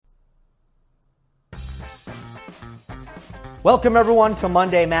Welcome everyone to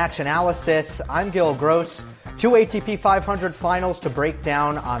Monday Match Analysis. I'm Gil Gross. 2 ATP 500 finals to break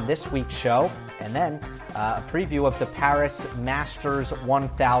down on this week's show, and then a preview of the Paris Masters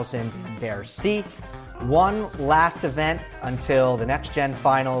 1000 in Bercy. One last event until the Next Gen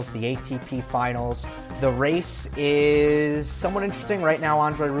Finals, the ATP Finals. The race is somewhat interesting. Right now,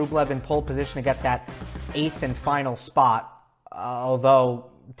 Andrei Rublev in pole position to get that 8th and final spot, although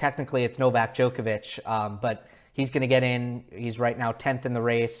technically it's Novak Djokovic, but he's going to get in. He's right now 10th in the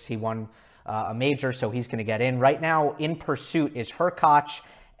race. He won a major, so he's going to get in. Right now, in pursuit is Hurkacz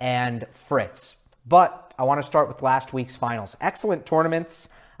and Fritz. But I want to start with last week's finals. Excellent tournaments.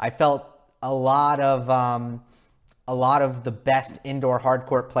 I felt a lot of the best indoor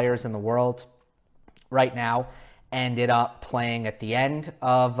hardcourt players in the world right now ended up playing at the end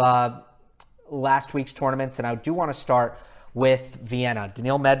of last week's tournaments. And I do want to start with Vienna.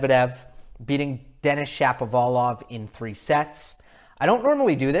 Daniil Medvedev beating Denis Shapovalov in 3 sets. I don't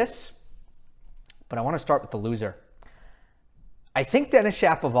normally do this, but I want to start with the loser. I think Denis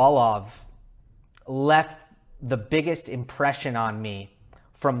Shapovalov left the biggest impression on me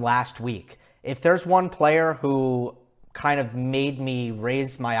from last week. If there's one player who kind of made me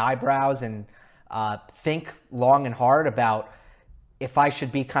raise my eyebrows and think long and hard about if I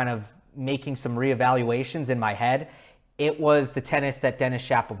should be kind of making some reevaluations in my head, it was the tennis that Denis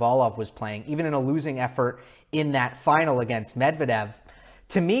Shapovalov was playing, even in a losing effort in that final against Medvedev.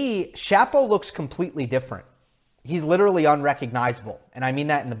 To me, Shapo looks completely different. He's literally unrecognizable, and I mean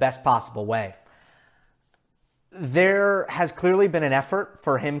that in the best possible way. There has clearly been an effort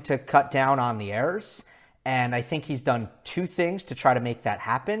for him to cut down on the errors, and I think he's done 2 things to try to make that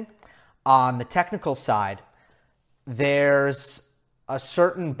happen. On the technical side, there's a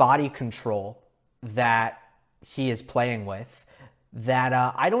certain body control that he is playing with that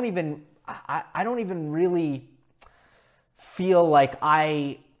I don't even really feel like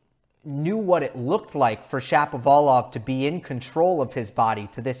I knew what it looked like for Shapovalov to be in control of his body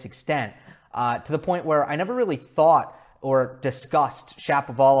to this extent, to the point where I never really thought or discussed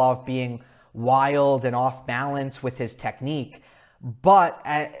Shapovalov being wild and off balance with his technique. But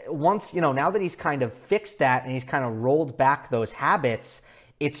once, now that he's kind of fixed that and he's kind of rolled back those habits,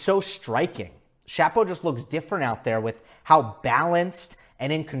 it's so striking. Shapo just looks different out there with how balanced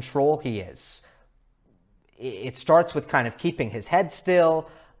and in control he is. It starts with kind of keeping his head still,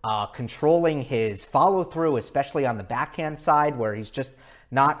 controlling his follow-through, especially on the backhand side where he's just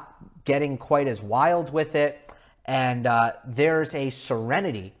not getting quite as wild with it. And there's a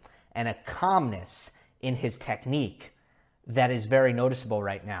serenity and a calmness in his technique that is very noticeable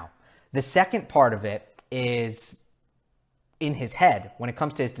right now. The second part of it is in his head when it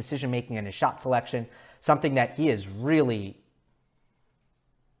comes to his decision-making and his shot selection, something that he has really,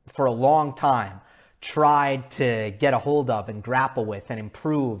 for a long time, tried to get a hold of and grapple with and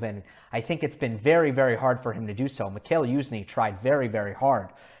improve. And I think it's been very, very hard for him to do so. Mikhail Yuzny tried very, very hard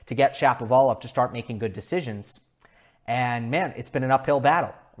to get Shapovalov to start making good decisions. And man, it's been an uphill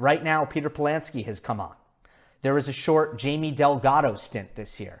battle. Right now, Peter Polansky has come on. There was a short Jamie Delgado stint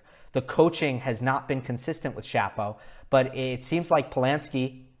this year. The coaching has not been consistent with Shapo, but it seems like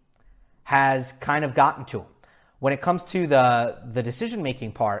Polansky has kind of gotten to him. When it comes to the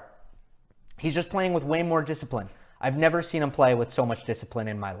decision-making part, he's just playing with way more discipline. I've never seen him play with so much discipline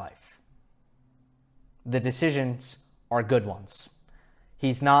in my life. The decisions are good ones.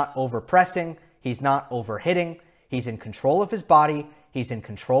 He's not over-pressing. He's not over-hitting. He's in control of his body. He's in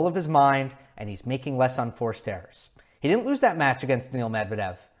control of his mind, and he's making less unforced errors. He didn't lose that match against Daniil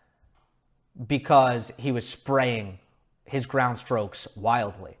Medvedev because he was spraying his ground strokes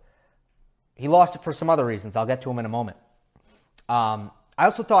wildly. He lost it for some other reasons. I'll get to him in a moment. I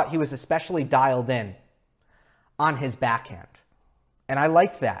also thought he was especially dialed in on his backhand, and I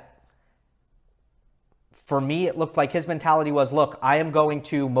liked that. For me, it looked like his mentality was, look, I am going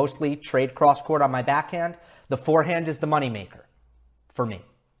to mostly trade cross-court on my backhand. The forehand is the moneymaker for me.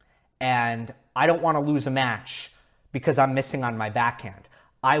 And I don't want to lose a match because I'm missing on my backhand.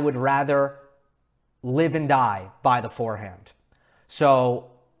 I would rather live and die by the forehand.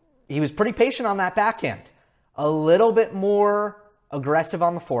 So he was pretty patient on that backhand. A little bit more aggressive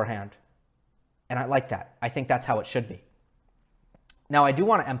on the forehand. And I like that. I think that's how it should be. Now, I do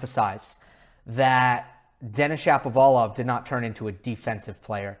want to emphasize that Denis Shapovalov did not turn into a defensive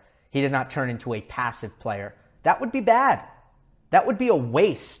player. He did not turn into a passive player. That would be bad. That would be a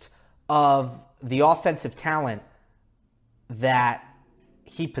waste of the offensive talent that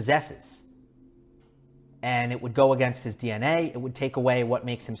he possesses. And it would go against his DNA. It would take away what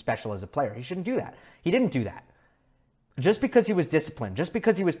makes him special as a player. He shouldn't do that. He didn't do that. just because he was disciplined, just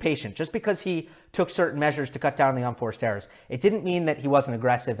because he was patient, just because he took certain measures to cut down on the unforced errors, it didn't mean that he wasn't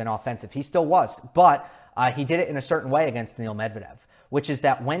aggressive and offensive. He still was, but he did it in a certain way against Daniil Medvedev, which is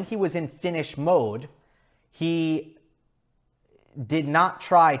that when he was in finish mode, he did not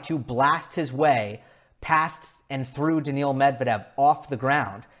try to blast his way past and through Daniil Medvedev off the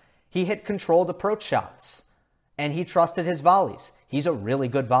ground. He hit controlled approach shots, and he trusted his volleys. He's a really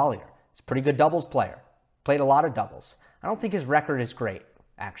good volleyer. He's a pretty good doubles player. Played a lot of doubles. I don't think his record is great,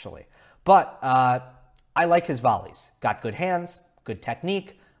 actually. But I like his volleys. Got good hands, good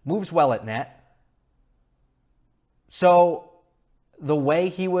technique, moves well at net. So the way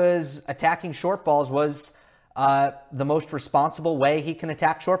he was attacking short balls was the most responsible way he can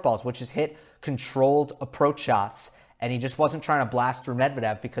attack short balls, which is hit controlled approach shots. And he just wasn't trying to blast through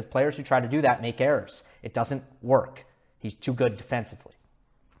Medvedev, because players who try to do that make errors. It doesn't work. He's too good defensively.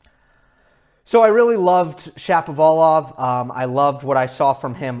 So I really loved Shapovalov. I loved what I saw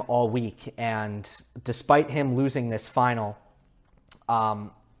from him all week. And despite him losing this final,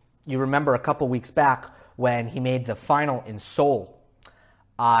 you remember a couple weeks back when he made the final in Seoul,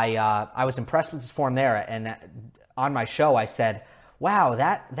 I was impressed with his form there. And on my show, I said, wow,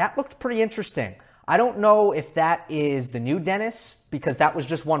 that looked pretty interesting. I don't know if that is the new Denis, because that was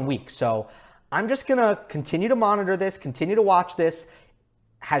just 1 week. So I'm just going to continue to monitor this, continue to watch this.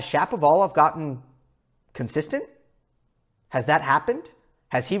 Has Shapovalov gotten consistent? Has that happened?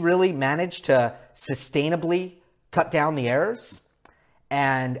 Has he really managed to sustainably cut down the errors?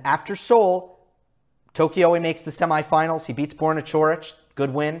 And after Seoul, Tokyo, he makes the semifinals. He beats Borna Coric,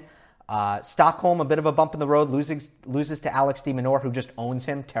 good win. Stockholm, a bit of a bump in the road, loses to Alex de Minaur, who just owns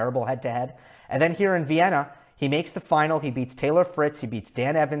him, terrible head-to-head. And then here in Vienna, he makes the final. He beats Taylor Fritz, he beats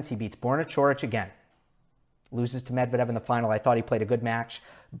Dan Evans, he beats Borna Coric again. Loses to Medvedev in the final. I thought he played a good match.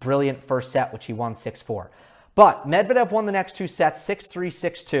 Brilliant first set, which he won 6-4. But Medvedev won the next two sets,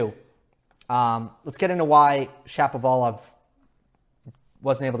 6-3, 6-2. Let's get into why Shapovalov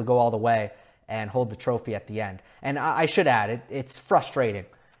wasn't able to go all the way and hold the trophy at the end. And I should add, it's frustrating.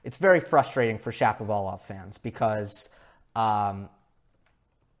 It's very frustrating for Shapovalov fans, because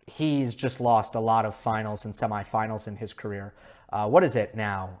he's just lost a lot of finals and semifinals in his career. What is it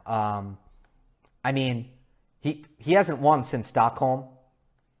now? I mean, he hasn't won since Stockholm,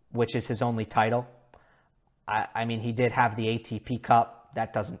 which is his only title. I mean, he did have the ATP Cup.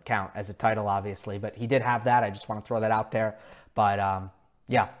 That doesn't count as a title, obviously, but he did have that. I just want to throw that out there. But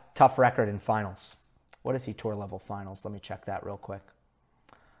yeah, tough record in finals. What is he tour level finals? Let me check that real quick.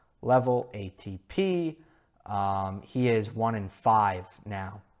 Level ATP. He is 1-5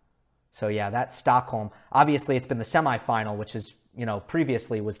 now. So yeah, that's Stockholm. Obviously, it's been the semifinal, which is,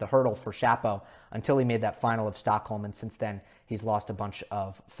 previously was the hurdle for Shapo until he made that final of Stockholm. And since then, he's lost a bunch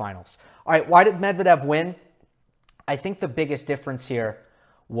of finals. All right, why did Medvedev win? I think the biggest difference here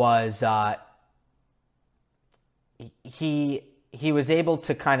was he was able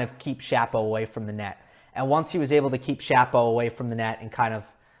to kind of keep Shapo away from the net. And once he was able to keep Shapo away from the net and kind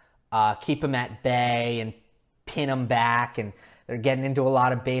of keep him at bay and pin him back, and they're getting into a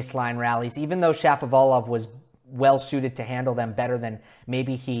lot of baseline rallies, even though Shapovalov was well suited to handle them better than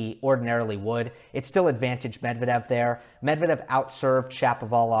maybe he ordinarily would, it still advantaged Medvedev there. Medvedev outserved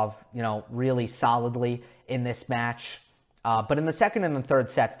Shapovalov, really solidly in this match. But in the second and the third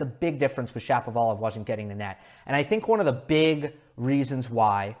sets, the big difference was Shapovalov wasn't getting the net. And I think one of the big reasons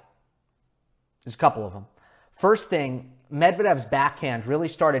why, there's a couple of them. First thing, Medvedev's backhand really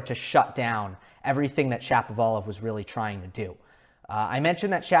started to shut down everything that Shapovalov was really trying to do. I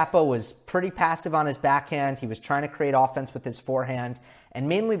mentioned that Shapo was pretty passive on his backhand. He was trying to create offense with his forehand. And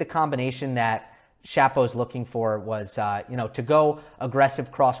mainly the combination that Shapo's looking for was, to go aggressive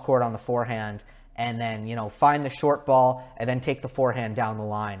cross-court on the forehand and then, find the short ball and then take the forehand down the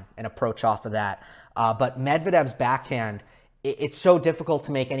line and approach off of that. But Medvedev's backhand, it's so difficult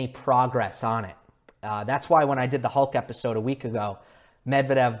to make any progress on it. That's why when I did the Hulk episode a week ago,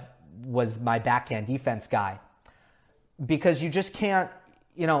 Medvedev was my backhand defense guy. Because you just can't,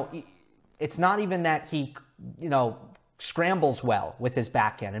 it's not even that he, scrambles well with his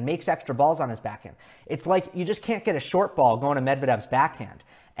backhand and makes extra balls on his backhand. It's like you just can't get a short ball going to Medvedev's backhand.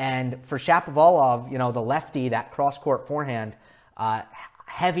 And for Shapovalov, the lefty, that cross-court forehand,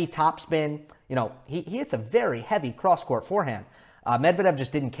 heavy topspin, he hits a very heavy cross-court forehand. Medvedev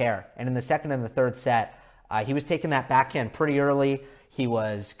just didn't care. And in the second and the third set, he was taking that backhand pretty early. He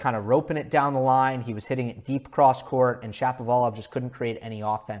was kind of roping it down the line. He was hitting it deep cross-court, and Shapovalov just couldn't create any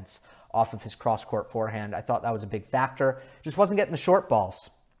offense off of his cross-court forehand. I thought that was a big factor. Just wasn't getting the short balls.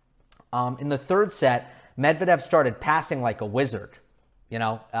 In the third set, Medvedev started passing like a wizard.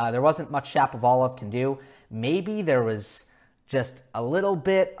 There wasn't much Shapovalov can do. maybe there was just a little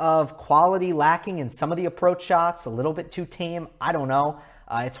bit of quality lacking in some of the approach shots, a little bit too tame. I don't know.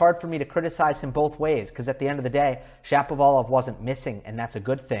 It's hard for me to criticize him both ways because at the end of the day, Shapovalov wasn't missing, and that's a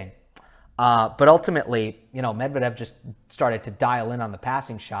good thing. But ultimately, Medvedev just started to dial in on the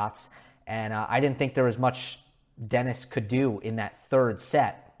passing shots, and I didn't think there was much Denis could do in that third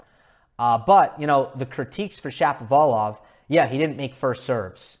set. But the critiques for Shapovalov, yeah, he didn't make first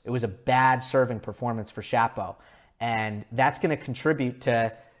serves. It was a bad serving performance for Shapo. And that's going to contribute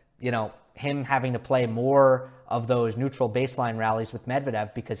to, him having to play more of those neutral baseline rallies with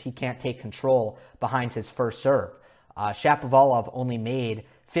Medvedev because he can't take control behind his first serve. Shapovalov only made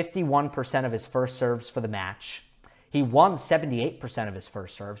 51% of his first serves for the match. He won 78% of his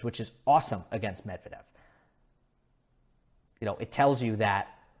first serves, which is awesome against Medvedev. It tells you that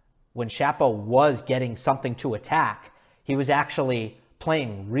when Shapo was getting something to attack, he was actually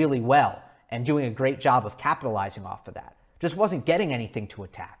playing really well and doing a great job of capitalizing off of that. Just wasn't getting anything to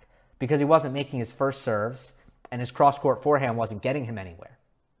attack because he wasn't making his first serves and his cross-court forehand wasn't getting him anywhere.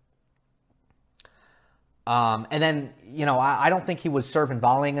 And then, I don't think he was serve and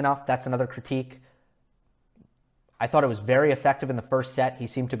volleying enough. That's another critique. I thought it was very effective in the first set. He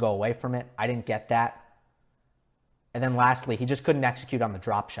seemed to go away from it. I didn't get that. And then lastly, he just couldn't execute on the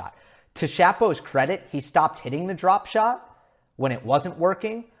drop shot. To Shapo's credit, he stopped hitting the drop shot when it wasn't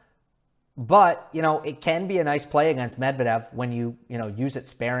working. But, it can be a nice play against Medvedev when you use it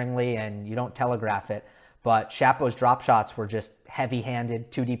sparingly and you don't telegraph it. But Shapo's drop shots were just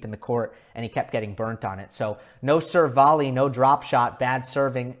heavy-handed, too deep in the court, and he kept getting burnt on it. So no serve volley, no drop shot, bad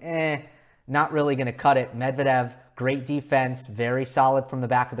serving, not really going to cut it. Medvedev, great defense, very solid from the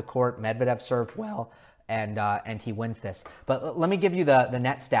back of the court. Medvedev served well, and he wins this. But let me give you the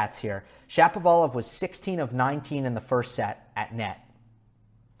net stats here. Shapovalov was 16 of 19 in the first set at net.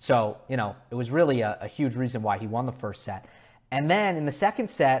 So, it was really a huge reason why he won the first set. And then in the second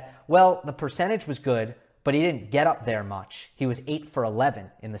set, well, the percentage was good, but he didn't get up there much. He was 8 for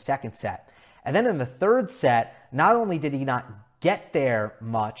 11 in the second set. And then in the third set, not only did he not get there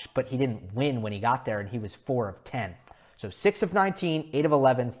much, but he didn't win when he got there, and he was 4 of 10. So 6 of 19, 8 of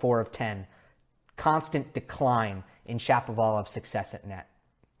 11, 4 of 10. Constant decline in Shapovalov's success at net.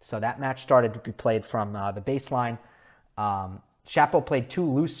 So that match started to be played from the baseline. Shapo played 2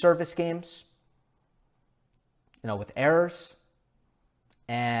 loose service games, with errors.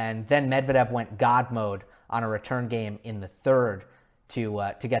 And then Medvedev went God mode on a return game in the third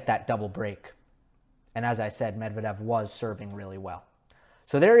to get that double break. And as I said, Medvedev was serving really well.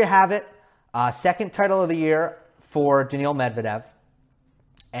 So there you have it. Second title of the year for Daniil Medvedev.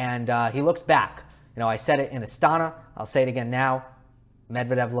 And he looks back. I said it in Astana. I'll say it again now.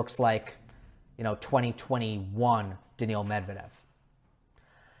 Medvedev looks like, 2021 Daniil Medvedev.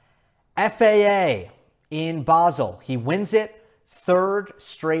 FAA in Basel. He wins it. Third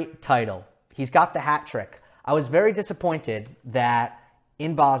straight title. He's got the hat trick. I was very disappointed that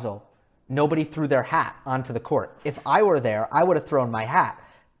in Basel, nobody threw their hat onto the court. If I were there, I would have thrown my hat.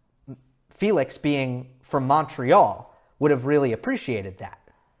 Felix, being from Montreal, would have really appreciated that.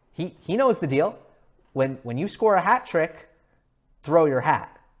 He knows the deal. When you score a hat trick, throw your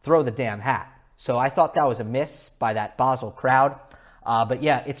hat. Throw the damn hat. So I thought that was a miss by that Basel crowd. But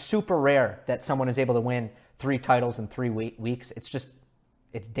yeah, it's super rare that someone is able to win 3 titles in 3 weeks.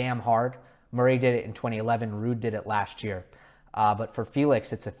 It's damn hard. Murray did it in 2011. Ruud did it last year. But for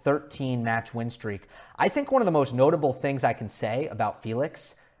Felix, it's a 13-match win streak. I think one of the most notable things I can say about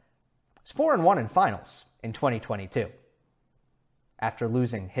Felix is 4-1 in finals in 2022 after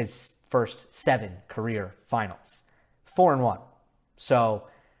losing his first 7 career finals. 4-1. So,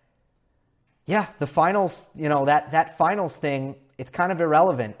 yeah, the finals, that finals thing, it's kind of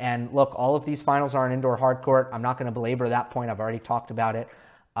irrelevant. And look, all of these finals are on indoor hard court. I'm not going to belabor that point. I've already talked about it.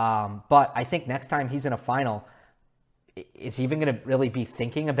 But I think next time he's in a final, is he even going to really be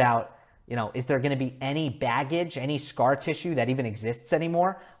thinking about, is there going to be any baggage, any scar tissue that even exists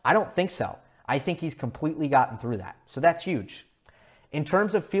anymore? I don't think so. I think he's completely gotten through that. So that's huge. In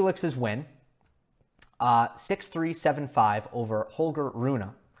terms of Felix's win, 6-3, 7-5 over Holger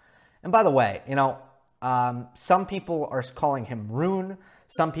Rune. And by the way, some people are calling him Rune.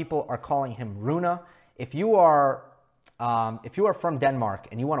 Some people are calling him Rune. If you are from Denmark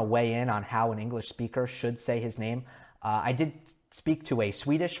and you want to weigh in on how an English speaker should say his name, I did speak to a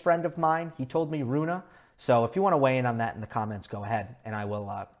Swedish friend of mine. He told me Rune. So if you want to weigh in on that in the comments, go ahead, and I will.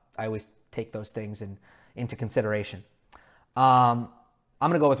 I always take those things into consideration. I'm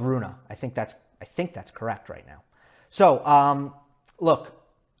going to go with Rune. I think that's correct right now. So look,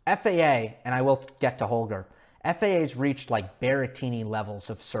 FAA, and I will get to Holger. FAA's reached like Berrettini levels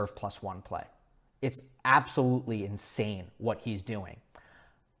of serve plus one play. It's absolutely insane what he's doing.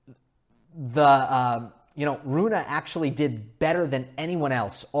 Rune actually did better than anyone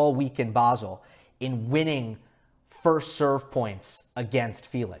else all week in Basel in winning first serve points against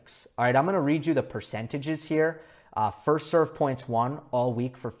Felix. All right, I'm going to read you the percentages here. First serve points won all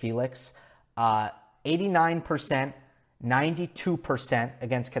week for Felix. 89%, 92%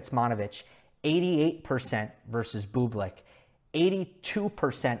 against Kecmanovic, 88% versus Bublik,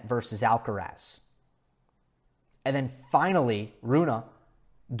 82% versus Alcaraz. And then finally, Rune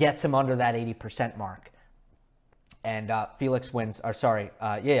gets him under that 80% mark. And Felix wins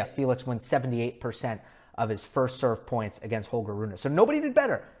 78% of his first serve points against Holger Rune. So nobody did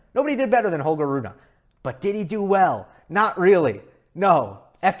better. Nobody did better than Holger Rune. But did he do well? Not really. No.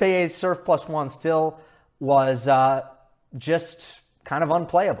 FAA's serve plus one still was just kind of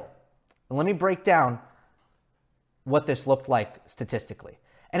unplayable. And let me break down what this looked like statistically.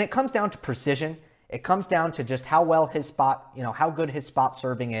 And it comes down to precision. It comes down to just how well his spot, how good his spot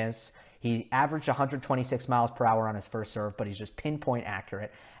serving is. He averaged 126 miles per hour on his first serve, but he's just pinpoint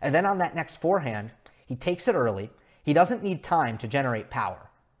accurate. And then on that next forehand, he takes it early. He doesn't need time to generate power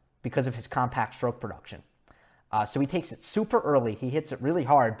because of his compact stroke production. So he takes it super early. He hits it really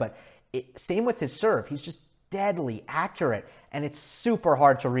hard, but same with his serve. He's just deadly accurate, and it's super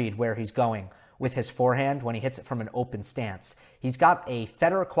hard to read where he's going with his forehand when he hits it from an open stance. He's got a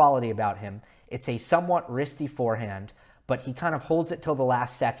Federer quality about him. It's a somewhat wristy forehand, but he kind of holds it till the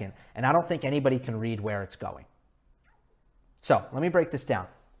last second, and I don't think anybody can read where it's going. So let me break this down.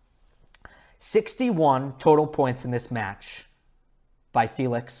 61 total points in this match by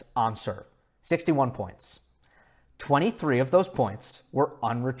Felix on serve. 61 points. 23 of those points were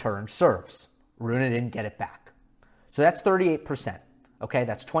unreturned serves. Rune didn't get it back. So that's 38%. Okay,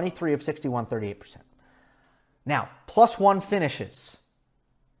 that's 23 of 61, 38%. Now, plus one finishes.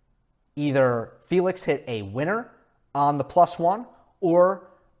 Either Felix hit a winner on the plus one, or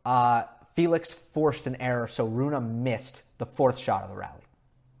Felix forced an error, so Rune missed the fourth shot of the rally.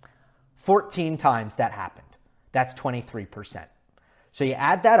 14 times that happened. That's 23%. So you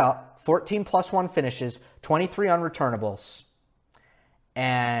add that up, 14 plus one finishes, 23 unreturnables,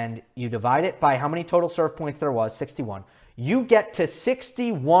 and you divide it by how many total serve points there was, 61. You get to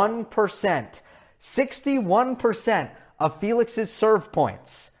 61%. 61% of Felix's serve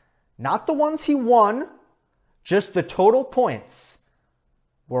points. Not the ones he won, just the total points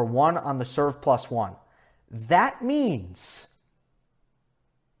were won on the serve plus one. That means,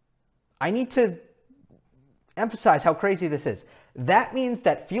 I need to emphasize how crazy this is. That means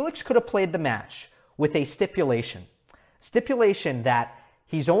that Felix could have played the match with a stipulation. Stipulation that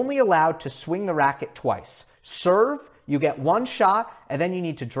he's only allowed to swing the racket twice. Serve, you get one shot, and then you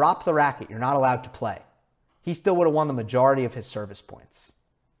need to drop the racket. You're not allowed to play. He still would have won the majority of his service points.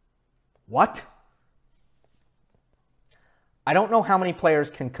 What? I don't know how many players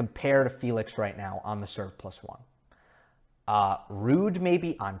can compare to Felix right now on the serve plus one. Ruud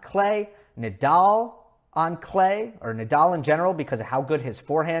maybe on clay, Nadal on clay, or Nadal in general because of how good his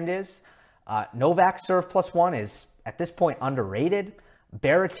forehand is. Novak's serve plus one is, at this point, underrated.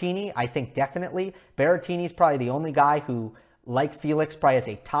 Berrettini, I think definitely. Berrettini's probably the only guy who, like Felix, probably has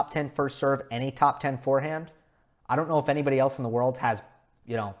a top 10 first serve and a top 10 forehand. I don't know if anybody else in the world has,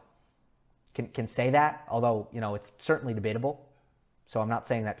 can say that, although, it's certainly debatable. So I'm not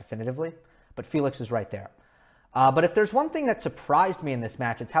saying that definitively, but Felix is right there. But if there's one thing that surprised me in this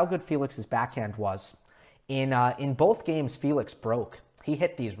match, it's how good Felix's backhand was. In both games, Felix broke. He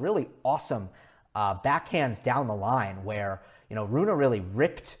hit these really awesome backhands down the line where, Rune really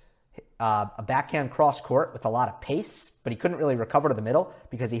ripped a backhand cross court with a lot of pace, but he couldn't really recover to the middle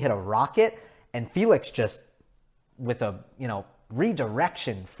because he hit a rocket. And Felix just, with a,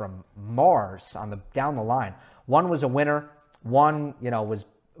 redirection from Mars down the line. One was a winner. One, was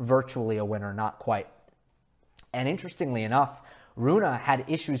virtually a winner, not quite. And interestingly enough, Rune had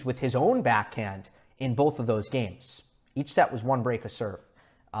issues with his own backhand in both of those games. Each set was one break of serve.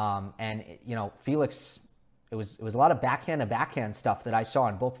 And Felix, it was a lot of backhand to backhand stuff that I saw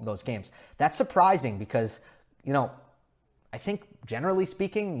in both of those games. That's surprising because, I think generally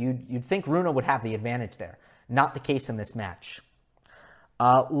speaking, you'd think Rune would have the advantage there. Not the case in this match.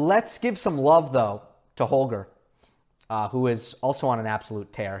 Let's give some love, though, to Holger, who is also on an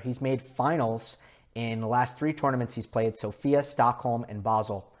absolute tear. He's made finals in the last 3 tournaments he's played, Sofia, Stockholm, and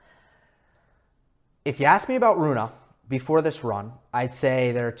Basel. If you ask me about Rune before this run, I'd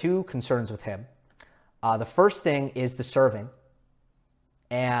say there are 2 concerns with him. The first thing is the serving,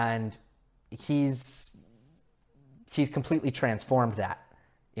 and he's completely transformed that.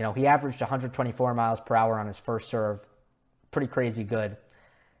 He averaged 124 miles per hour on his first serve, pretty crazy good.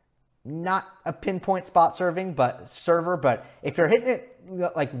 not a pinpoint spot server, but if you're hitting it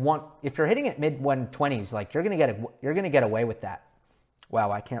if you're hitting it mid 120s, like you're gonna get away with that.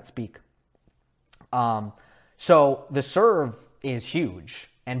 Wow, I can't speak. So the serve is huge.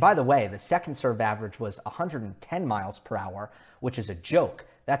 And by the way, the second serve average was 110 miles per hour, which is a joke.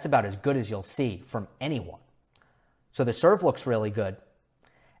 That's about as good as you'll see from anyone. So the serve looks really good.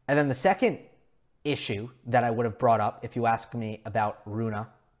 And then the second issue that I would have brought up if you asked me about Rune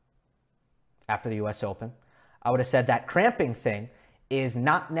after the US Open, I would have said that cramping thing is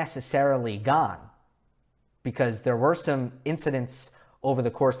not necessarily gone, because there were some incidents over the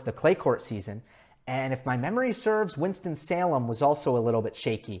course of the clay court season. And if my memory serves, Winston-Salem was also a little bit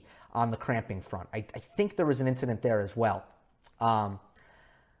shaky on the cramping front. I think there was an incident there as well.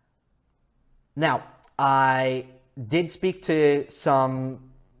 Now, I did speak to someone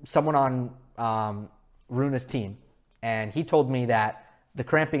on Rune's team, and he told me that the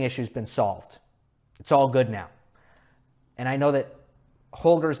cramping issue's been solved. It's all good now. And I know that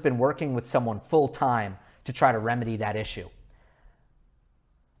Holger's been working with someone full time to try to remedy that issue.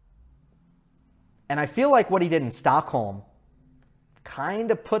 And I feel like what he did in Stockholm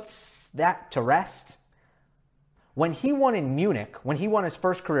kind of puts that to rest. When he won in Munich, when he won his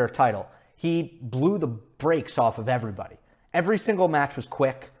first career title, he blew the brakes off of everybody. Every single match was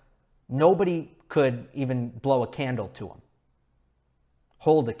quick. Nobody could even blow a candle to him.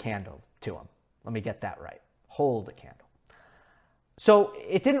 Hold a candle to him. Let me get that right. Hold a candle. So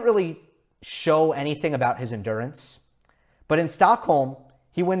it didn't really show anything about his endurance. But in Stockholm,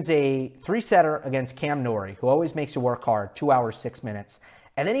 he wins a 3-setter against Cam Norrie, who always makes you work hard, 2 hours, 6 minutes.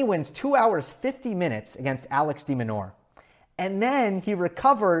 And then he wins 2 hours, 50 minutes against Alex de Minaur. And then he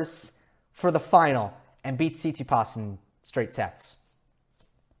recovers for the final and beats Tsitsipas in straight sets.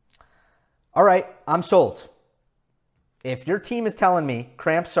 All right, I'm sold. If your team is telling me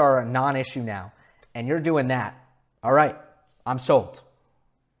cramps are a non-issue now, and you're doing that, all right, I'm sold.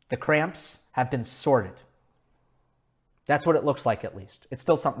 The cramps have been sorted. That's what it looks like, at least. It's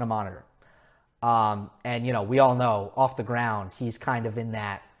still something to monitor. And, you know, we all know off the ground, he's kind of in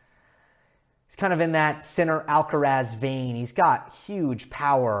that Sinner Alcaraz vein. He's got huge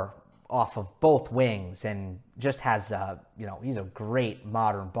power off of both wings and just has, he's a great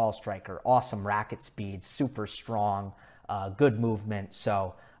modern ball striker, awesome racket speed, super strong, good movement.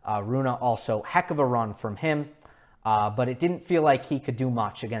 So Rune also, heck of a run from him. But it didn't feel like he could do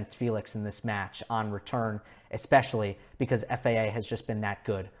much against Felix in this match on return, especially because FAA has just been that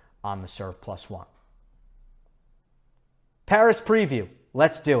good on the serve +1. Paris preview.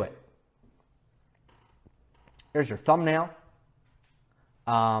 Let's do it. Here's your thumbnail.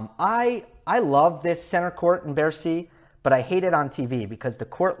 I love this center court in Bercy, but I hate it on TV because the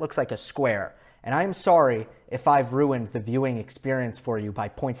court looks like a square. And I'm sorry if I've ruined the viewing experience for you by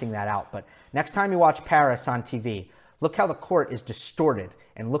pointing that out. But next time you watch Paris on TV, look how the court is distorted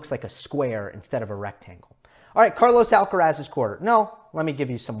and looks like a square instead of a rectangle. All right, Carlos Alcaraz's quarter. No, let me give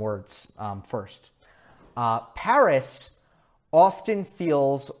you some words first. Paris often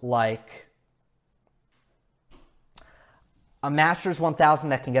feels like a Masters 1000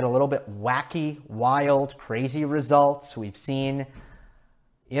 that can get a little bit wacky, wild, crazy results. We've seen,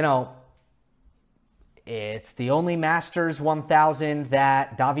 it's the only Masters 1000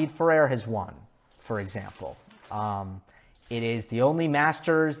 that David Ferrer has won, for example. It is the only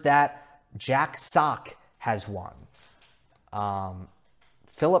Masters that Jack Sock has won.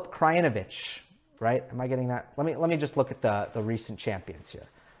 Filip Krajinovic, right? Am I getting that? Let me just look at the recent champions here.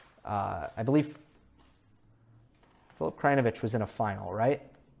 I believe Filip Krajinovic was in a final, right?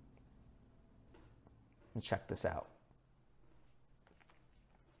 Let me check this out.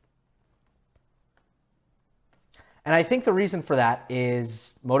 And I think the reason for that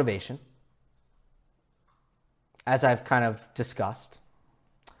is motivation, as I've kind of discussed.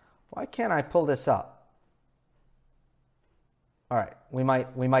 Why can't I pull this up? All right, we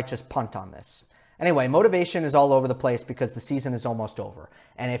might just punt on this. Anyway, motivation is all over the place because the season is almost over.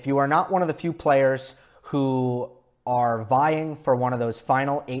 And if you are not one of the few players who are vying for one of those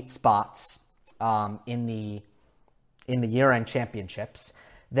final 8 spots in the year-end championships,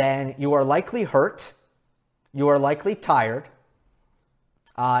 then you are likely hurt, you are likely tired,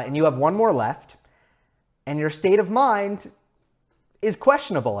 and you have one more left, and your state of mind is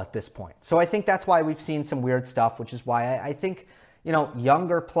questionable at this point. So I think that's why we've seen some weird stuff, which is why I think,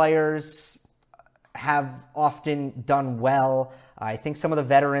 younger players have often done well. I think some of the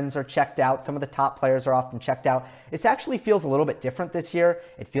veterans are checked out. Some of the top players are often checked out. This actually feels a little bit different this year.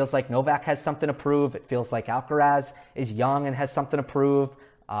 It feels like Novak has something to prove. It feels like Alcaraz is young and has something to prove.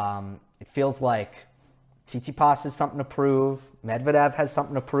 It feels like Tsitsipas has something to prove. Medvedev has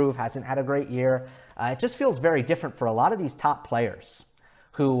something to prove, hasn't had a great year. It just feels very different for a lot of these top players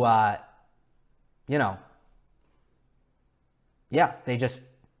who,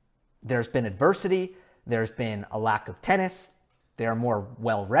 there's been adversity. There's been a lack of tennis. They're more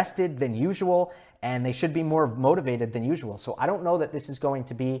well-rested than usual, and they should be more motivated than usual. So I don't know that this is going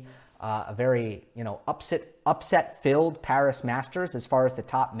to be a very, upset-filled Paris Masters as far as the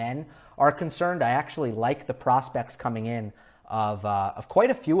top men are concerned. I actually like the prospects coming in of quite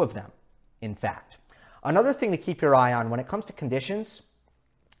a few of them, in fact. Another thing to keep your eye on when it comes to conditions,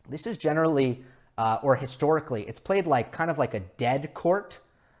 this is generally, or historically, it's played like kind of like a dead court.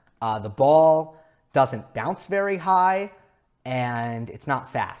 The ball doesn't bounce very high, and it's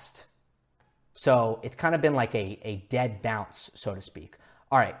not fast. So it's kind of been like a dead bounce, so to speak.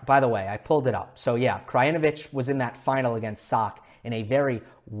 All right, by the way, I pulled it up. So yeah, Krajinovic was in that final against Sock in a very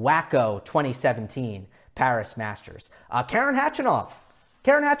wacko 2017 Paris Masters. Karen Khachanov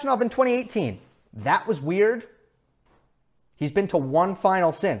in 2018. That was weird. He's been to one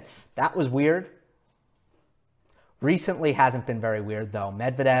final since. That was weird. Recently hasn't been very weird, though.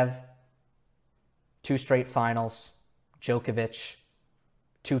 Medvedev, 2 straight finals. Djokovic,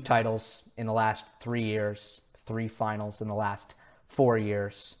 2 titles in the last 3 years. 3 finals in the last 4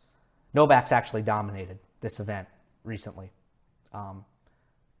 years. Novak's actually dominated this event recently.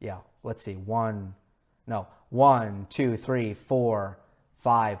 Let's see. 1, 2, 3, 4,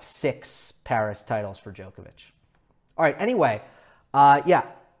 5, 6 Paris titles for Djokovic. All right, anyway,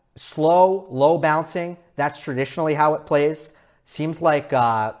 slow, low bouncing. That's traditionally how it plays. Seems like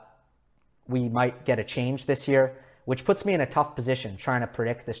we might get a change this year, which puts me in a tough position trying to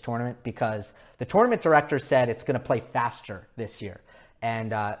predict this tournament because the tournament director said it's going to play faster this year.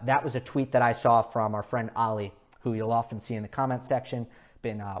 And that was a tweet that I saw from our friend Ali, who you'll often see in the comment section.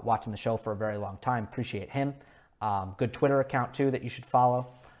 Been watching the show for a very long time. Appreciate him. Good Twitter account, too, that you should follow.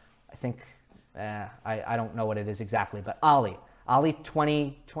 I think, I don't know what it is exactly, but Ali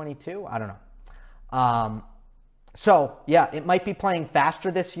 2022? I don't know. It might be playing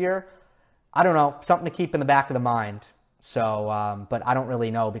faster this year. I don't know, something to keep in the back of the mind. So, but I don't really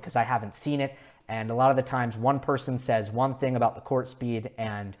know because I haven't seen it. And a lot of the times one person says one thing about the court speed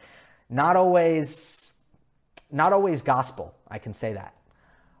and not always gospel. I can say that.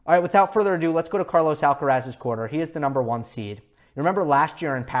 All right, without further ado, let's go to Carlos Alcaraz's quarter. He is the number 1 seed. You remember last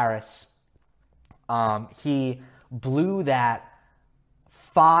year in Paris, he blew that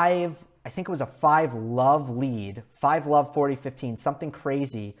 5 love lead, 5-love 40-15, something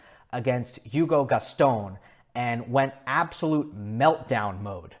crazy against Hugo Gaston and went absolute meltdown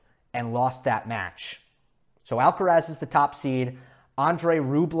mode and lost that match. So Alcaraz is the top seed. Andrei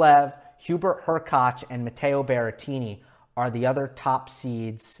Rublev, Hubert Hurkacz, and Matteo Berrettini are the other top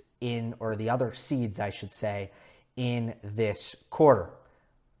seeds the other seeds, I should say, in this quarter.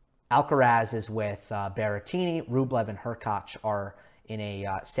 Alcaraz is with Berrettini. Rublev and Hurkacz are in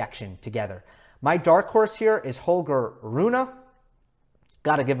a section together. My dark horse here is Holger Rune.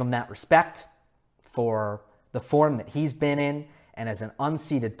 Got to give him that respect for the form that he's been in, and as an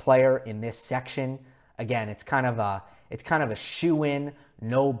unseeded player in this section. Again, it's kind of a shoe-in,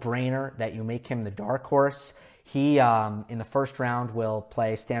 no-brainer that you make him the dark horse. He, in the first round, will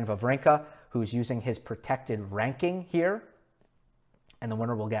play Stan Wawrinka, who's using his protected ranking here. And the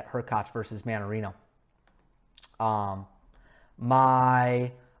winner will get Hurkacz versus Mannarino.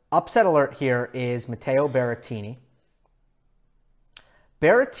 My upset alert here is Matteo Berrettini.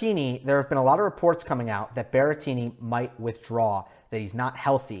 Berrettini, there have been a lot of reports coming out that Berrettini might withdraw, that he's not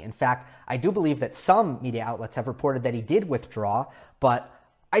healthy. In fact, I do believe that some media outlets have reported that he did withdraw, but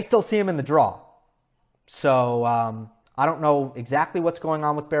I still see him in the draw. So I don't know exactly what's going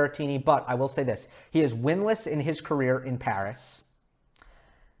on with Berrettini, but I will say this. He is winless in his career in Paris.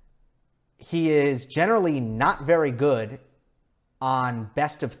 He is generally not very good on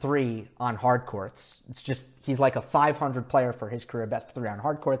best of 3 on hard courts. It's just, he's like a 500 player for his career, best of 3 on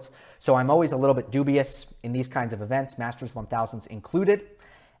hard courts. So I'm always a little bit dubious in these kinds of events, Masters 1000s included.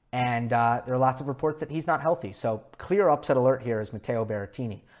 And there are lots of reports that he's not healthy. So clear upset alert here is Matteo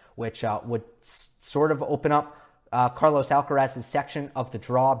Berrettini, which would sort of open up Carlos Alcaraz's section of the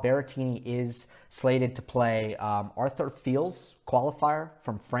draw. Berrettini is slated to play Arthur Fils, qualifier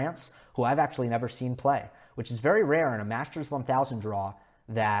from France, who I've actually never seen play, which is very rare in a Masters 1000 draw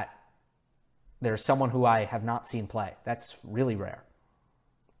that there's someone who I have not seen play. That's really rare.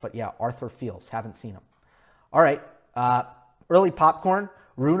 But yeah, Arthur Fils, haven't seen him. All right, early popcorn,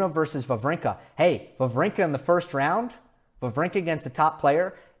 Rune versus Wawrinka. Hey, Wawrinka in the first round, Wawrinka against a top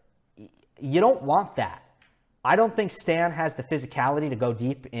player, you don't want that. I don't think Stan has the physicality to go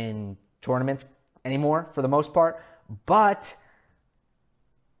deep in tournaments anymore for the most part. But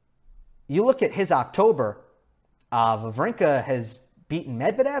you look at his October, Wawrinka has beaten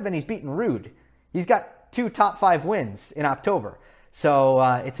Medvedev and he's beaten Ruud. He's got 2 top 5 wins in October. So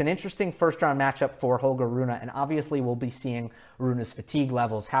it's an interesting first-round matchup for Holger Rune, and obviously we'll be seeing Rune's fatigue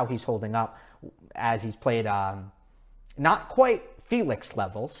levels, how he's holding up as he's played not quite Felix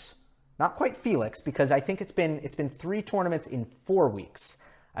levels, not quite Felix, because I think it's been 3 tournaments in 4 weeks.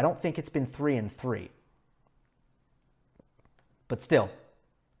 I don't think it's been 3 in 3. But still,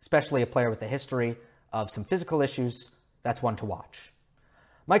 especially a player with a history of some physical issues, that's one to watch.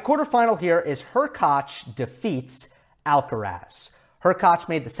 My quarterfinal here is Hurkacz defeats Alcaraz. Hurkacz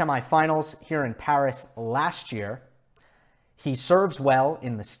made the semifinals here in Paris last year. He serves well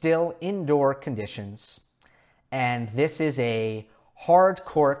in the still indoor conditions. And this is a hard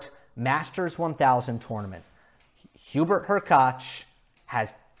court Masters 1000 tournament. Hubert Hurkacz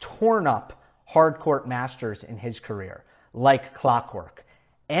has torn up hard court Masters in his career like clockwork.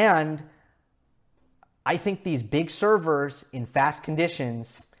 And I think these big servers in fast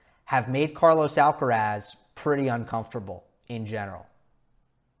conditions have made Carlos Alcaraz pretty uncomfortable in general.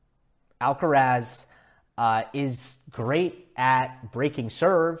 Alcaraz is great at breaking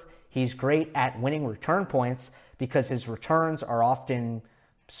serve. He's great at winning return points because his returns are often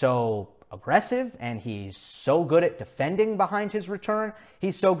so aggressive and he's so good at defending behind his return.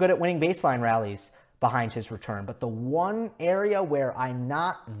 He's so good at winning baseline rallies behind his return. But the one area where I'm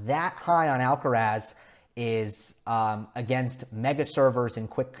not that high on Alcaraz is against mega servers in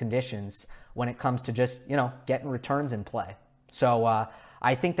quick conditions when it comes to just, getting returns in play. So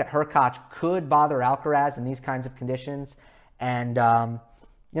I think that Hurkacz could bother Alcaraz in these kinds of conditions. And,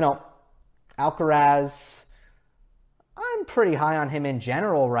 Alcaraz, I'm pretty high on him in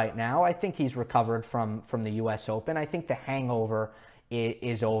general right now. I think he's recovered from the U.S. Open. I think the hangover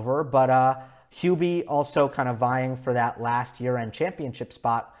is over. But Hubie also kind of vying for that last year-end championship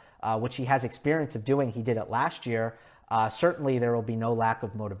spot, which he has experience of doing. He did it last year. Certainly there will be no lack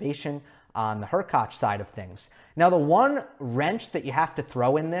of motivation on the Hurkacz side of things. Now, the one wrench that you have to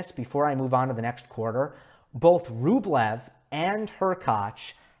throw in this before I move on to the next quarter, both Rublev and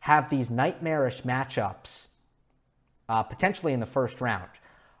Hurkacz have these nightmarish matchups potentially in the first round.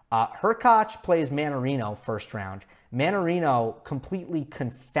 Hurkacz plays Mannarino first round. Mannarino completely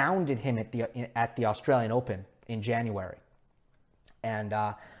confounded him at the Australian Open in January. And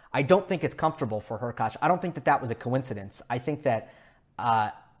I don't think it's comfortable for Hurkacz. I don't think that was a coincidence. I think that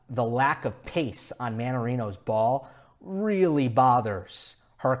the lack of pace on Mannarino's ball really bothers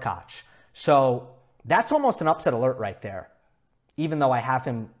Hurkacz. So that's almost an upset alert right there. Even though I have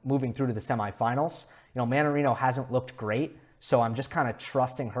him moving through to the semifinals, Mannarino hasn't looked great. So I'm just kind of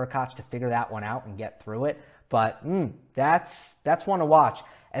trusting Hurkacz to figure that one out and get through it. But that's one to watch.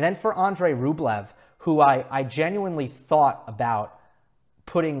 And then for Andrei Rublev, who I genuinely thought about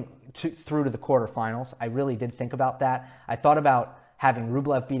putting through to the quarterfinals. I really did think about that. I thought about having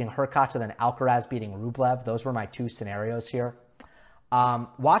Rublev beating Hurkacz and then Alcaraz beating Rublev. Those were my 2 scenarios here.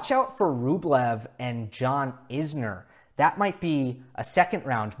 Watch out for Rublev and John Isner. That might be a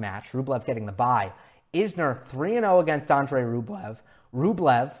second-round match, Rublev getting the bye. Isner 3-0 against Andrei Rublev.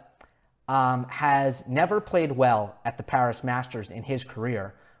 Rublev has never played well at the Paris Masters in his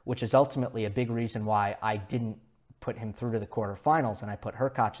career, which is ultimately a big reason why I didn't put him through to the quarterfinals and I put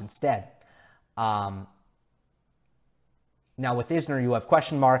Hurkacz instead. Now with Isner, you have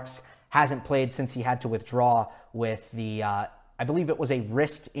question marks. Hasn't played since he had to withdraw with the, I believe it was a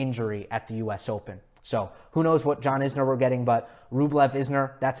wrist injury at the U.S. Open. So who knows what John Isner we're getting, but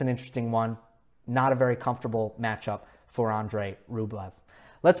Rublev-Isner, that's an interesting one. Not a very comfortable matchup for Andrei Rublev.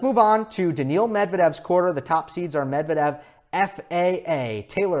 Let's move on to Daniil Medvedev's quarter. The top seeds are Medvedev, FAA,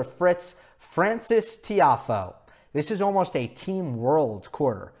 Taylor Fritz, Francis Tiafoe. This is almost a Team World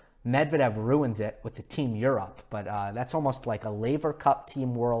quarter. Medvedev ruins it with the Team Europe, but that's almost like a Laver Cup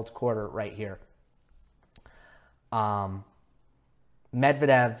Team World quarter right here.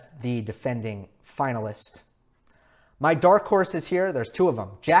 Medvedev, the defending finalist. My dark horses here, there's 2 of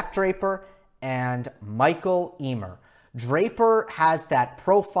them, Jack Draper and Michael Ymer. Draper has that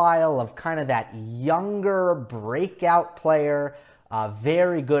profile of kind of that younger breakout player,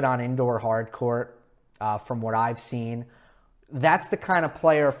 very good on indoor hard court from what I've seen. That's the kind of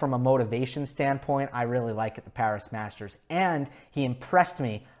player from a motivation standpoint I really like at the Paris Masters. And he impressed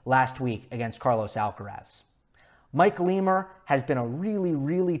me last week against Carlos Alcaraz. Michael Ymer has been a really,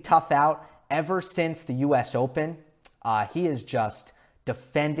 really tough out ever since the U.S. Open. He is just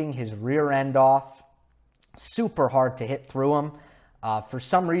defending his rear end off. Super hard to hit through him. For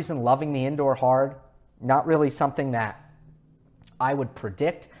some reason, loving the indoor hard. Not really something that I would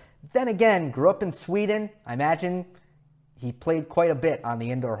predict Then again, grew up in Sweden. I imagine he played quite a bit on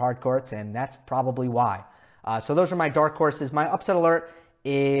the indoor hard courts, and that's probably why. So those are my dark horses. My upset alert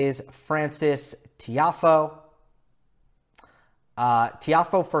is Frances Tiafoe.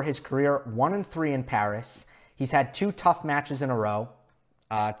 Tiafoe, for his career, 1-3 in Paris. He's had 2 tough matches in a row,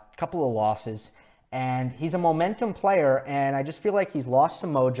 a couple of losses, and he's a momentum player, and I just feel like he's lost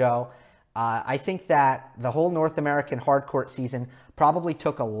some mojo. I think that the whole North American hard court season probably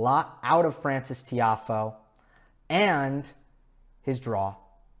took a lot out of Frances Tiafoe and his draw.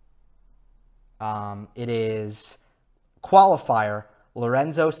 It is qualifier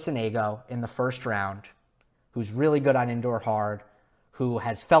Lorenzo Sonego in the first round, who's really good on indoor hard, who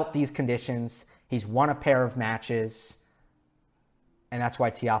has felt these conditions. He's won a pair of matches, and that's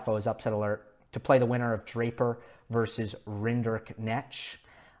why Tiafoe is upset alert to play the winner of Draper versus Rinderknech.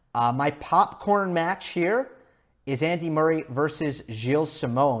 My popcorn match here is Andy Murray versus Gilles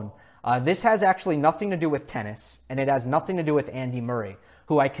Simon. This has actually nothing to do with tennis, and it has nothing to do with Andy Murray,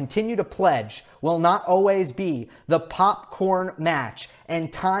 who I continue to pledge will not always be the popcorn match.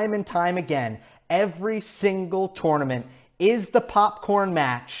 And time again, every single tournament is the popcorn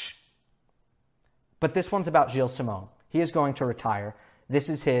match. But this one's about Gilles Simon. He is going to retire. This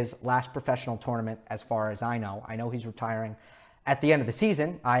is his last professional tournament as far as I know. I know he's retiring at the end of the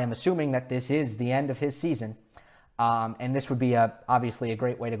season. I am assuming that this is the end of his season. And this would be obviously a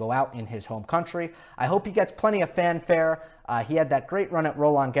great way to go out in his home country. I hope he gets plenty of fanfare. He had that great run at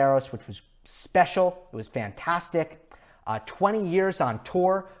Roland Garros, which was special. It was fantastic. 20 years on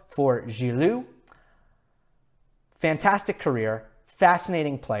tour for Gilles. Fantastic career.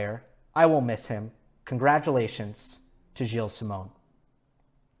 Fascinating player. I will miss him. Congratulations to Gilles Simon.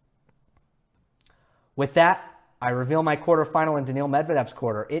 With that, I reveal my quarterfinal in Daniil Medvedev's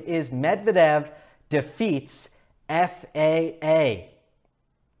quarter. It is Medvedev defeats FAA.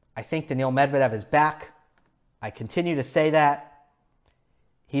 I think Daniil Medvedev is back. I continue to say that.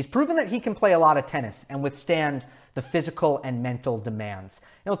 He's proven that he can play a lot of tennis and withstand the physical and mental demands.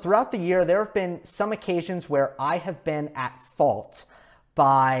 Throughout the year, there have been some occasions where I have been at fault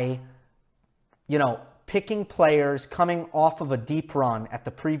by, picking players coming off of a deep run at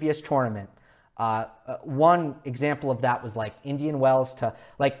the previous tournament. One example of that was Indian Wells to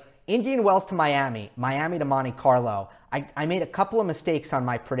Miami, Miami to Monte Carlo. I made a couple of mistakes on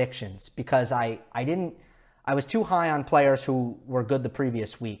my predictions because I was too high on players who were good the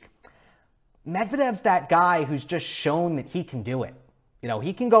previous week. Medvedev's that guy who's just shown that he can do it.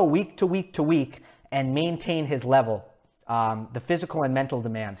 He can go week to week to week and maintain his level. The physical and mental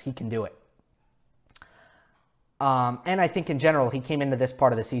demands, he can do it. And I think in general, he came into this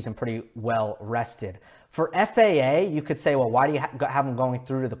part of the season pretty well rested. For FAA, you could say, well, why do you have him going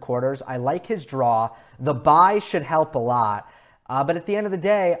through to the quarters? I like his draw. The bye should help a lot. But at the end of the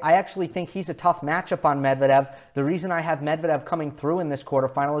day, I actually think he's a tough matchup on Medvedev. The reason I have Medvedev coming through in this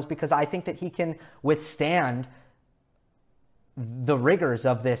quarterfinal is because I think that he can withstand the rigors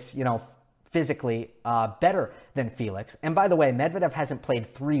of this, physically better than Felix. And by the way, Medvedev hasn't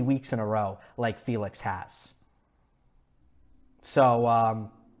played 3 weeks in a row like Felix has. So,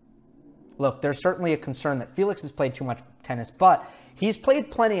 look, there's certainly a concern that Felix has played too much tennis, but he's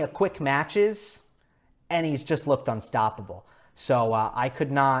played plenty of quick matches, and he's just looked unstoppable. So I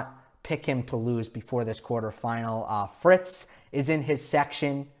could not pick him to lose before this quarterfinal. Fritz is in his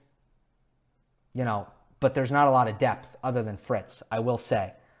section, but there's not a lot of depth other than Fritz, I will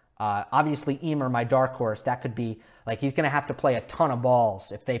say. Obviously, Ymer, my dark horse, that could be, he's going to have to play a ton of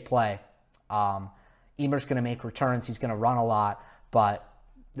balls if they play. Ymer's going to make returns. He's going to run a lot, but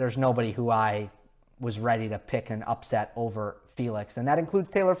there's nobody who I was ready to pick an upset over Felix, and that includes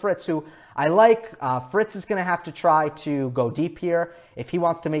Taylor Fritz, who I like. Fritz is going to have to try to go deep here. If he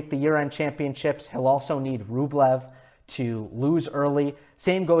wants to make the year-end championships, he'll also need Rublev to lose early.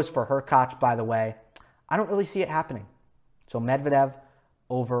 Same goes for Hurkacz, by the way. I don't really see it happening. So Medvedev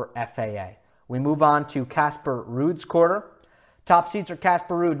over FAA. We move on to Casper Ruud's quarter. Top seeds are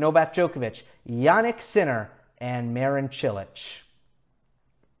Casper Ruud, Novak Djokovic, Jannik Sinner, and Marin Cilic.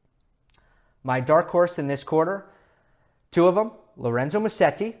 My dark horse in this quarter, 2 of them, Lorenzo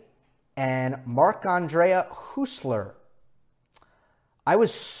Musetti and Marc-Andrea Huesler. I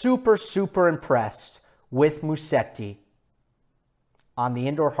was super impressed with Musetti on the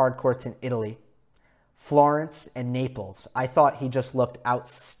indoor hard courts in Italy, Florence, and Naples. I thought he just looked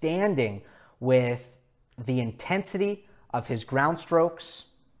outstanding with the intensity of his ground strokes,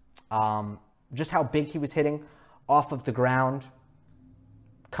 just how big he was hitting off of the ground,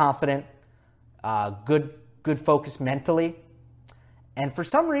 confident, good focus mentally. And for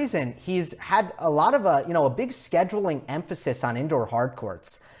some reason, he's had a lot of a big scheduling emphasis on indoor hard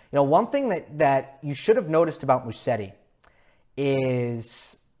courts. One thing that you should have noticed about Musetti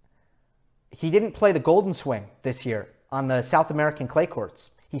is he didn't play the Golden Swing this year on the South American clay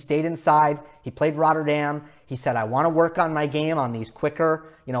courts. He stayed inside. He played Rotterdam. He said, I want to work on my game on these quicker,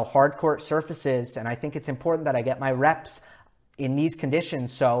 hard court surfaces, and I think it's important that I get my reps in these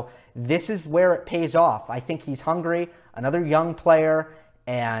conditions. So this is where it pays off. I think he's hungry, another young player,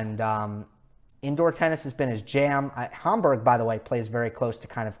 and indoor tennis has been his jam. Hamburg, by the way, plays very close to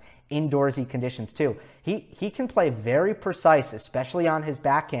kind of indoorsy conditions too. He can play very precise, especially on his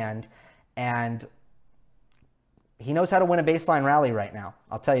backhand, and he knows how to win a baseline rally right now.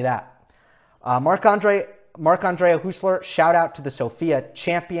 I'll tell you that. Marc-André Huesler, shout out to the Sofia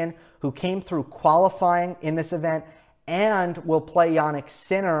champion who came through qualifying in this event and will play Jannik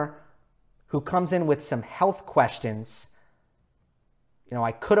Sinner, who comes in with some health questions.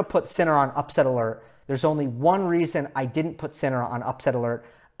 I could have put Sinner on upset alert. There's only one reason I didn't put Sinner on upset alert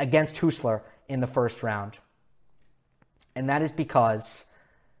against Huesler in the first round. And that is because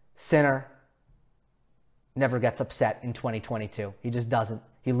Sinner never gets upset in 2022. He just doesn't.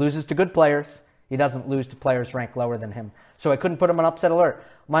 He loses to good players. He doesn't lose to players ranked lower than him. So I couldn't put him on upset alert.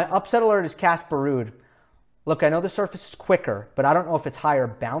 My upset alert is Casper Ruud. Look, I know the surface is quicker, but I don't know if it's higher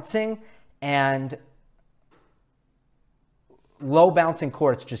bouncing, and low bouncing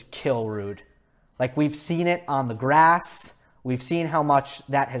courts just kill Ruud. Like, we've seen it on the grass. We've seen how much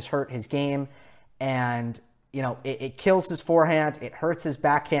that has hurt his game, and it kills his forehand. It hurts his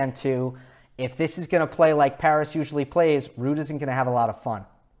backhand too. If this is going to play like Paris usually plays, Ruud isn't going to have a lot of fun.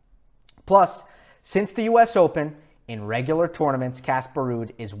 Plus, since the U.S. Open, in regular tournaments, Casper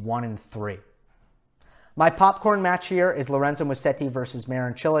Ruud is 1-3. My popcorn match here is Lorenzo Musetti versus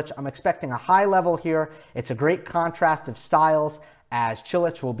Marin Cilic. I'm expecting a high level here. It's a great contrast of styles, as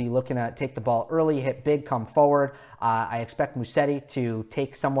Cilic will be looking to take the ball early, hit big, come forward. I expect Musetti to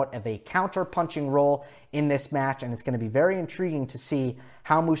take somewhat of a counter-punching role in this match, and it's going to be very intriguing to see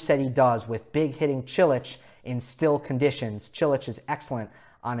how Musetti does with big hitting Cilic in still conditions. Cilic is excellent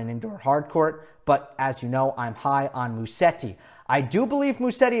on an indoor hard court, but as you know, I'm high on Musetti. I do believe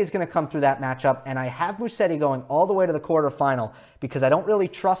Musetti is going to come through that matchup, and I have Musetti going all the way to the quarterfinal because I don't really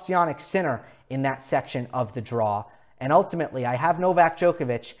trust Jannik Sinner in that section of the draw. And ultimately, I have Novak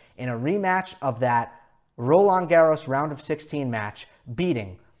Djokovic in a rematch of that Roland Garros round of 16 match,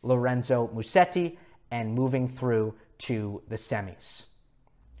 beating Lorenzo Musetti and moving through to the semis.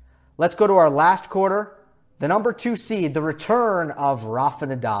 Let's go to our last quarter. The number 2 seed, the return of Rafa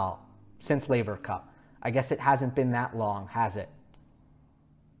Nadal since Laver Cup. I guess it hasn't been that long, has it?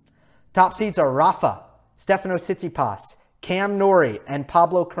 Top seeds are Rafa, Stefanos Tsitsipas, Cam Norrie, and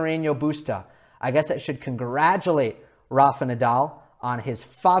Pablo Carreño Busta. I guess I should congratulate Rafa Nadal on his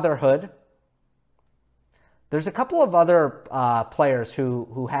fatherhood. There's a couple of other players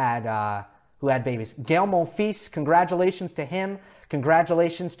who had babies. Gael Monfils, congratulations to him.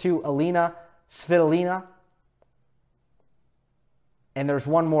 Congratulations to Alina Svitolina. And there's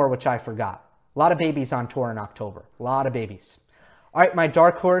one more which I forgot. A lot of babies on tour in October. A lot of babies. All right, my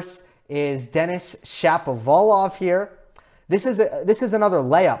dark horse is Denis Shapovalov here. This is another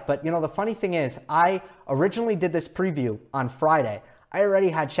layup, but the funny thing is, I originally did this preview on Friday. I already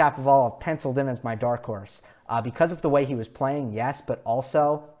had Shapovalov penciled in as my dark horse because of the way he was playing, yes, but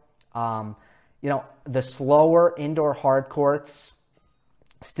also, the slower indoor hard courts,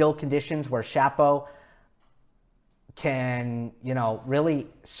 still conditions where Shapo can, really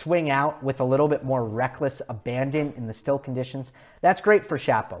swing out with a little bit more reckless abandon in the still conditions. That's great for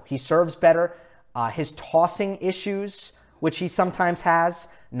Shapo. He serves better. His tossing issues, which he sometimes has,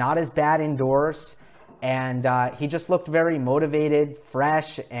 not as bad indoors. And he just looked very motivated,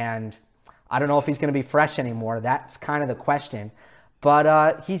 fresh, and I don't know if he's going to be fresh anymore. That's kind of the question.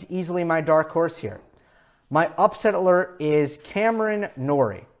 But he's easily my dark horse here. My upset alert is Cameron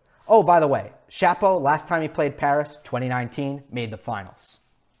Norrie. Oh, by the way, Shapo, last time he played Paris, 2019, made the finals.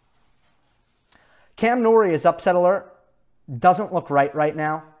 Cam Norrie is upset alert. Doesn't look right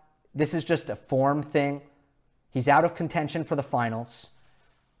now. This is just a form thing. He's out of contention for the finals.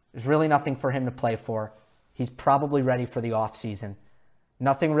 There's really nothing for him to play for. He's probably ready for the offseason.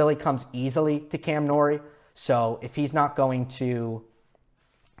 Nothing really comes easily to Cam Norrie. So if he's not going to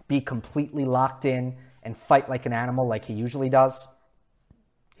be completely locked in and fight like an animal like he usually does,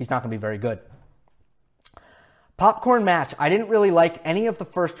 he's not going to be very good. Popcorn match. I didn't really like any of the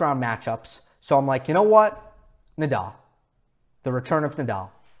first round matchups. So I'm like, you know what? Nadal. The return of Nadal.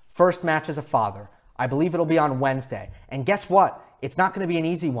 First match as a father. I believe it'll be on Wednesday. And guess what? It's not going to be an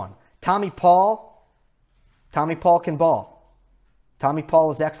easy one. Tommy Paul can ball. Tommy Paul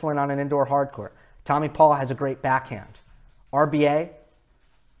is excellent on an indoor hard court. Tommy Paul has a great backhand. RBA,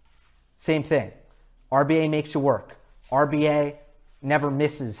 same thing. RBA makes you work. RBA never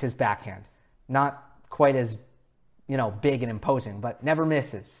misses his backhand. Not quite as, big and imposing, but never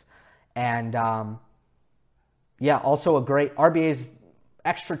misses. And, also a great, RBA's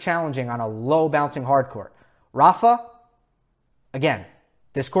extra challenging on a low bouncing hard court. Rafa, again,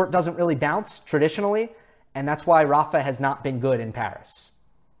 this court doesn't really bounce traditionally, and that's why Rafa has not been good in Paris.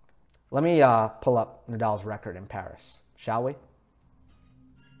 Let me pull up Nadal's record in Paris, shall we?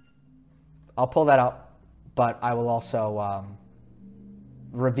 I'll pull that up, but I will also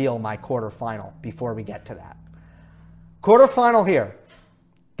reveal my quarterfinal before we get to that. Quarterfinal here.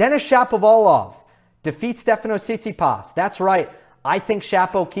 Denis Shapovalov defeats Stefanos Tsitsipas. That's right. I think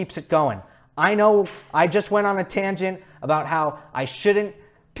Shapo keeps it going. I know I just went on a tangent about how I shouldn't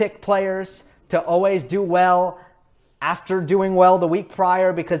pick players to always do well after doing well the week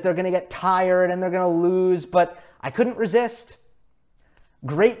prior because they're going to get tired and they're going to lose, but I couldn't resist.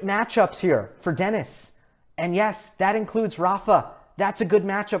 Great matchups here for Denis. And yes, that includes Rafa. That's a good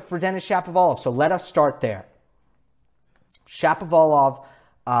matchup for Denis Shapovalov. So let us start there. Shapovalov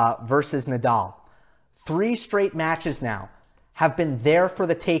versus Nadal. 3 straight matches now have been there for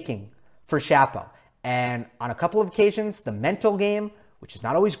the taking for Shapo. And on a couple of occasions, the mental game, which is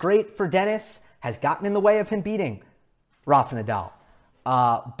not always great for Denis, has gotten in the way of him beating Rafa Nadal.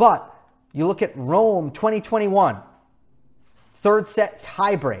 But you look at Rome 2021, third set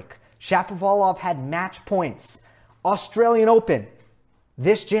tiebreak. Shapovalov had match points. Australian Open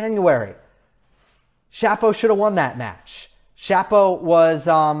this January. Shapo should have won that match. Shapo was,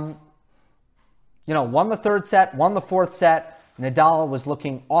 won the third set, won the fourth set. Nadal was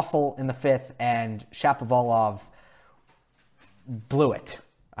looking awful in the fifth, and Shapovalov blew it.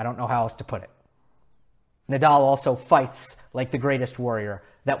 I don't know how else to put it. Nadal also fights like the greatest warrior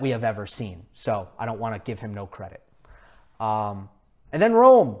that we have ever seen, so I don't want to give him no credit. And then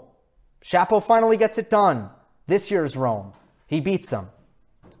Rome. Shapo finally gets it done. This year's Rome. He beats him.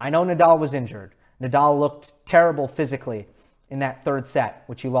 I know Nadal was injured. Nadal looked terrible physically in that third set,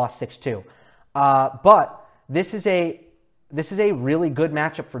 which he lost 6-2. But this is a really good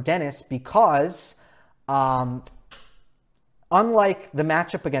matchup for Denis because unlike the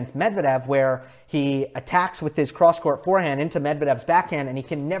matchup against Medvedev where he attacks with his cross-court forehand into Medvedev's backhand and he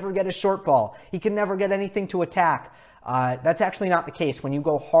can never get a short ball, he can never get anything to attack. That's actually not the case. When you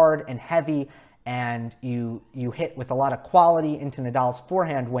go hard and heavy and you hit with a lot of quality into Nadal's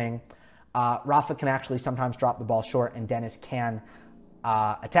forehand wing, Rafa can actually sometimes drop the ball short and Denis can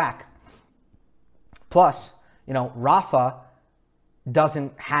attack. Plus, Rafa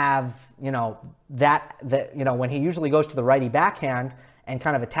doesn't have, when he usually goes to the righty backhand and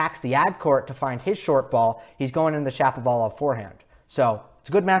kind of attacks the ad court to find his short ball, he's going into the Shapovalov forehand. So it's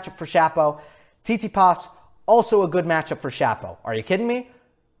a good matchup for Shapo. Tsitsipas, also a good matchup for Shapo. Are you kidding me?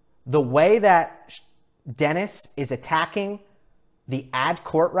 The way that Denis is attacking the ad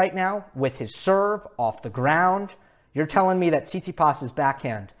court right now with his serve off the ground, you're telling me that Tsitsipas's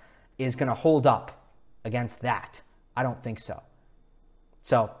backhand is going to hold up against that? I don't think so.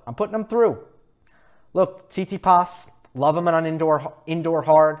 So I'm putting him through. Look, Tsitsipas, love him on indoor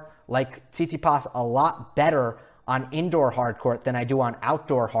hard. Like Tsitsipas a lot better on indoor hard court than I do on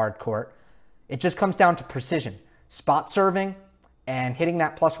outdoor hard court. It just comes down to precision, spot serving, and hitting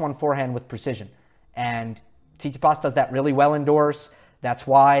that +1 forehand with precision. And Tsitsipas does that really well indoors. That's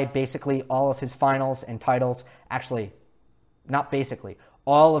why basically all of his finals and titles, actually, not basically,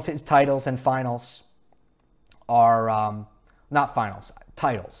 all of his titles and finals are, not finals,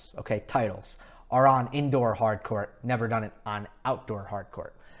 titles, okay, titles, are on indoor hard court, never done it on outdoor hard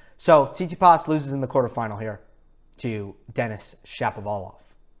court. So Tsitsipas loses in the quarterfinal here to Denis Shapovalov.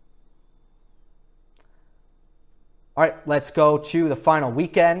 All right, let's go to the final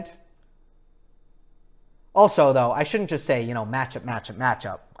weekend. Also, though, I shouldn't just say,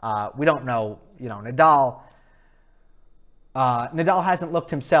 matchup. We don't know, Nadal hasn't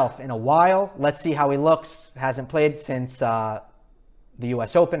looked himself in a while. Let's see how he looks. Hasn't played since the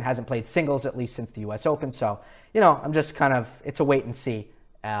U.S. Open. Hasn't played singles, at least since the U.S. Open. So, I'm just kind of, it's a wait and see.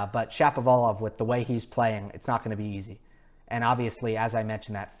 But Shapovalov, with the way he's playing, it's not going to be easy. And obviously, as I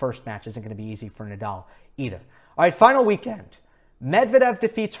mentioned, that first match isn't going to be easy for Nadal either. All right, final weekend. Medvedev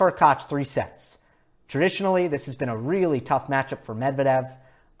defeats Hurkacz 3 sets. Traditionally, this has been a really tough matchup for Medvedev.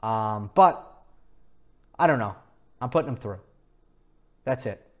 But I don't know. I'm putting him through. That's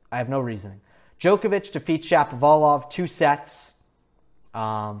it. I have no reasoning. Djokovic defeats Shapovalov 2 sets.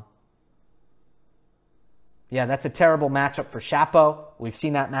 Yeah, that's a terrible matchup for Shapo. We've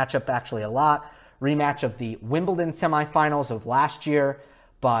seen that matchup actually a lot. Rematch of the Wimbledon semifinals of last year.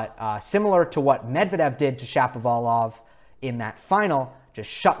 But similar to what Medvedev did to Shapovalov in that final, just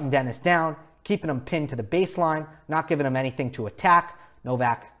shutting Dennis down, keeping him pinned to the baseline, not giving him anything to attack.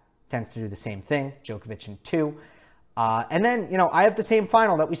 Novak tends to do the same thing, Djokovic in 2. And then, I have the same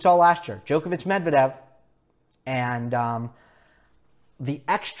final that we saw last year, Djokovic-Medvedev. And the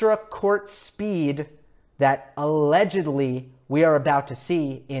extra court speed that allegedly we are about to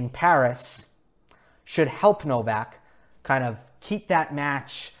see in Paris should help Novak kind of keep that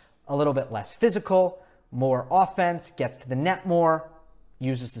match a little bit less physical, more offense, gets to the net more,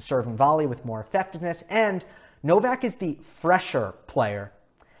 uses the serve and volley with more effectiveness. And Novak is the fresher player,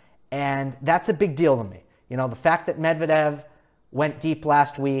 and that's a big deal to me. The fact that Medvedev went deep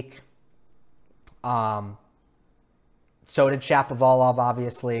last week, so did Shapovalov,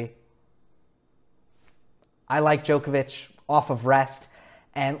 obviously. I like Djokovic off of rest.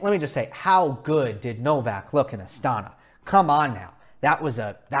 And let me just say, how good did Novak look in Astana? Come on now. That was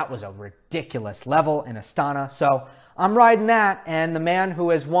a ridiculous level in Astana. So I'm riding that. And the man who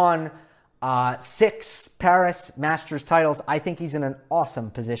has won 6 Paris Masters titles, I think he's in an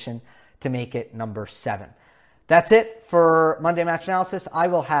awesome position to make it number 7. That's it for Monday Match Analysis. I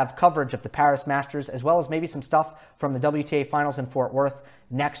will have coverage of the Paris Masters as well as maybe some stuff from the WTA Finals in Fort Worth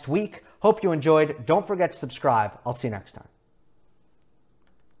next week. Hope you enjoyed. Don't forget to subscribe. I'll see you next time.